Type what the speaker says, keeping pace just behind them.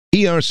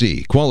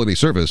ERC, quality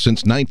service since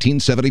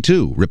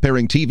 1972.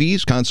 Repairing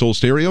TVs, console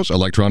stereos,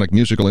 electronic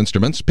musical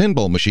instruments,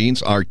 pinball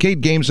machines,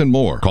 arcade games, and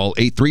more. Call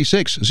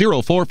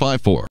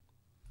 836-0454.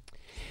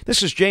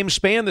 This is James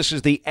Spann. This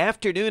is the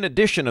afternoon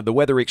edition of the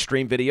Weather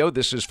Xtreme video.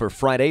 This is for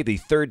Friday, the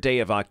 3rd day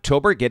of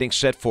October, getting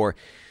set for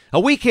a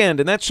weekend,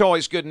 and that's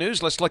always good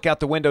news. Let's look out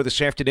the window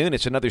this afternoon.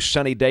 It's another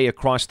sunny day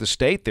across the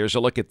state. There's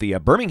a look at the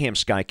Birmingham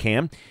sky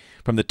cam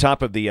from the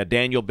top of the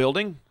Daniel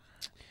building.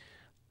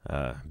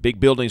 Big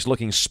buildings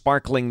looking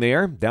sparkling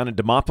there. Down in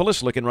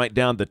Demopolis, looking right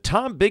down the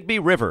Tom Bigby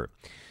River.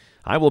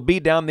 I will be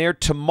down there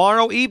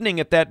tomorrow evening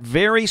at that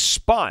very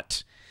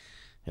spot.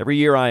 Every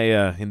year I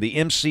am the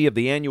MC of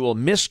the annual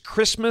Miss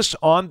Christmas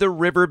on the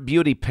River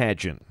beauty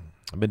pageant.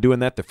 I've been doing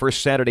that the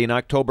first Saturday in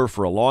October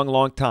for a long,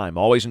 long time.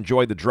 Always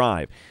enjoyed the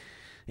drive.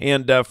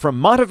 And from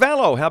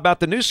Montevallo, how about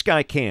the new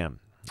sky cam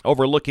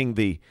overlooking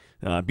the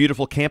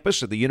beautiful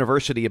campus of the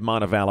University of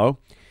Montevallo?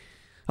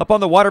 Up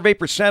on the water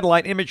vapor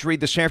satellite imagery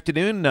this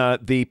afternoon,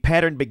 the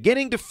pattern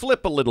beginning to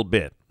flip a little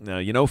bit.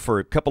 For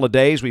a couple of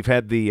days we've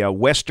had the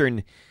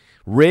western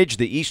ridge,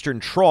 the eastern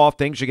trough.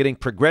 Things are getting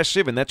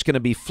progressive, and that's going to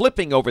be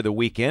flipping over the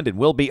weekend, and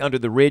will be under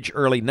the ridge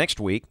early next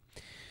week.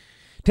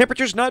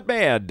 Temperatures not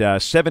bad.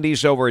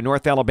 70s over in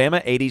North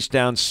Alabama, 80s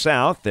down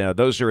south.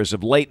 Those are as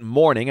of late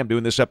morning. I'm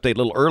doing this update a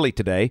little early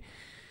today.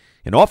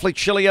 And awfully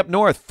chilly up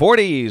north,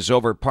 40s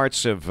over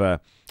parts of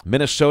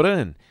Minnesota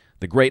and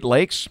the Great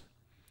Lakes.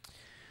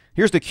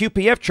 Here's the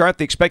QPF chart,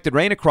 the expected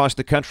rain across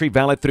the country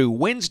valid through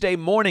Wednesday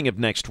morning of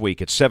next week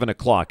at 7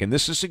 o'clock. And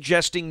this is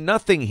suggesting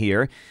nothing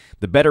here.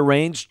 The better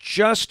rains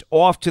just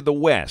off to the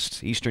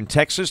west. Eastern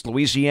Texas,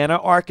 Louisiana,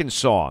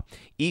 Arkansas,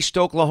 East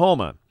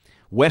Oklahoma,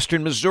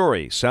 western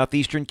Missouri,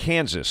 southeastern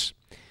Kansas.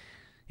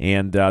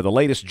 And the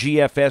latest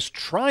GFS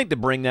tried to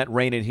bring that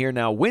rain in here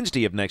now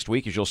Wednesday of next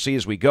week, as you'll see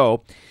as we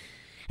go.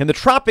 In the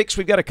tropics,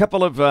 we've got a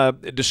couple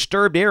of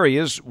disturbed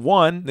areas,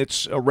 one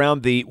that's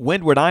around the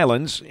Windward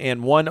Islands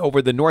and one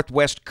over the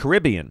northwest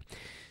Caribbean.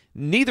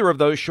 Neither of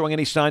those showing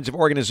any signs of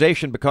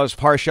organization because of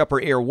harsh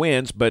upper air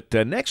winds, but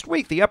next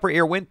week the upper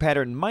air wind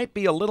pattern might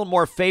be a little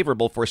more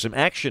favorable for some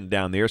action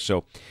down there,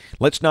 so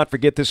let's not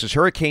forget this is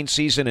hurricane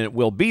season, and it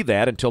will be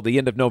that until the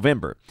end of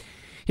November.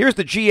 Here's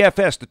the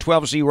GFS, the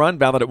 12Z run,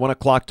 valid at 1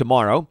 o'clock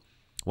tomorrow,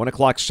 1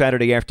 o'clock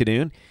Saturday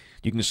afternoon.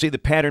 You can see the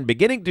pattern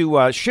beginning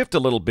to shift a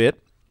little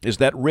bit as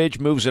that ridge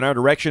moves in our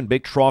direction.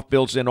 Big trough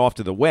builds in off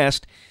to the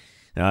west.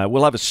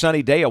 We'll have a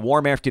sunny day, a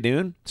warm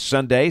afternoon.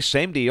 Sunday,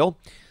 same deal.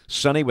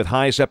 Sunny with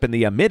highs up in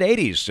the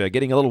mid-80s,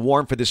 getting a little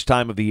warm for this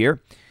time of the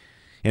year.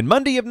 And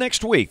Monday of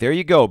next week, there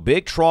you go.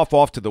 Big trough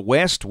off to the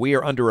west. We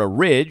are under a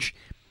ridge.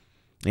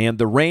 And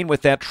the rain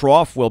with that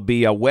trough will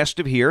be west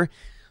of here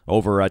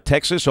over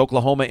Texas,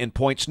 Oklahoma, and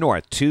points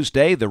north.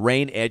 Tuesday, the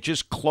rain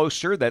edges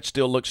closer. That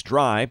still looks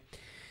dry.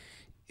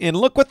 And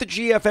look what the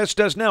GFS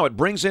does now. It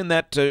brings in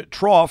that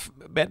trough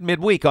at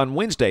midweek on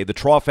Wednesday, the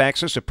trough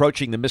axis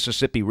approaching the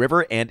Mississippi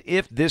River. And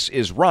if this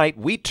is right,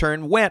 we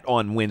turn wet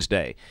on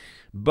Wednesday.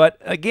 But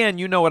again,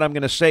 you know what I'm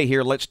going to say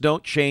here. Let's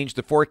don't change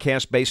the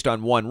forecast based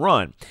on one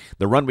run.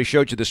 The run we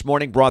showed you this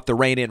morning brought the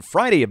rain in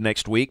Friday of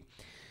next week.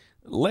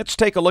 Let's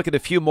take a look at a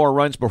few more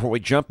runs before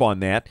we jump on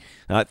that.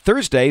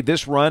 Thursday,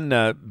 this run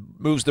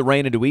moves the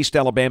rain into East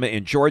Alabama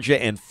and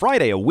Georgia. And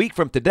Friday, a week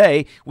from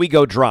today, we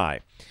go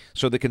dry.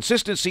 So the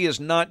consistency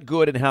is not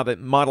good in how the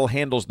model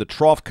handles the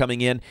trough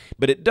coming in,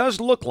 but it does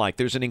look like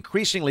there's an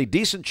increasingly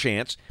decent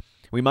chance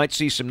we might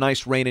see some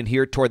nice rain in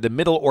here toward the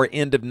middle or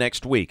end of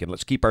next week, and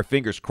let's keep our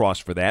fingers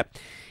crossed for that.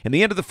 In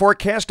the end of the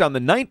forecast on the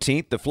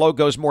 19th, the flow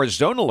goes more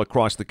zonal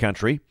across the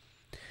country.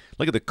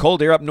 Look at the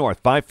cold air up north,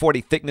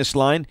 540 thickness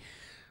line,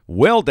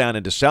 well down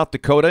into South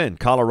Dakota and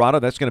Colorado.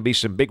 That's going to be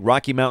some big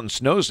Rocky Mountain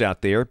snows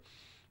out there,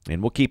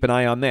 and we'll keep an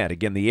eye on that.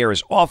 Again, the air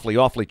is awfully,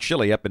 awfully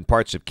chilly up in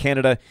parts of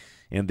Canada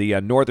and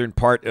the northern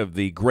part of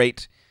the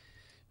great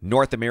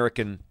North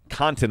American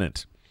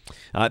continent.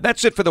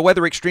 That's it for the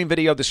Weather Xtreme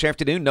video this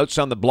afternoon. Notes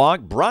on the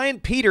blog. Brian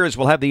Peters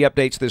will have the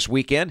updates this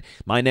weekend.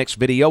 My next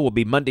video will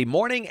be Monday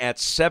morning at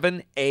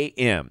 7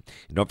 a.m.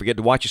 And don't forget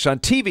to watch us on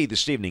TV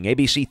this evening,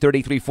 ABC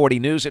 3340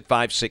 News at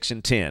 5, 6,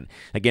 and 10.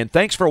 Again,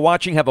 thanks for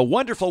watching. Have a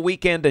wonderful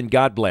weekend, and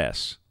God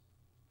bless.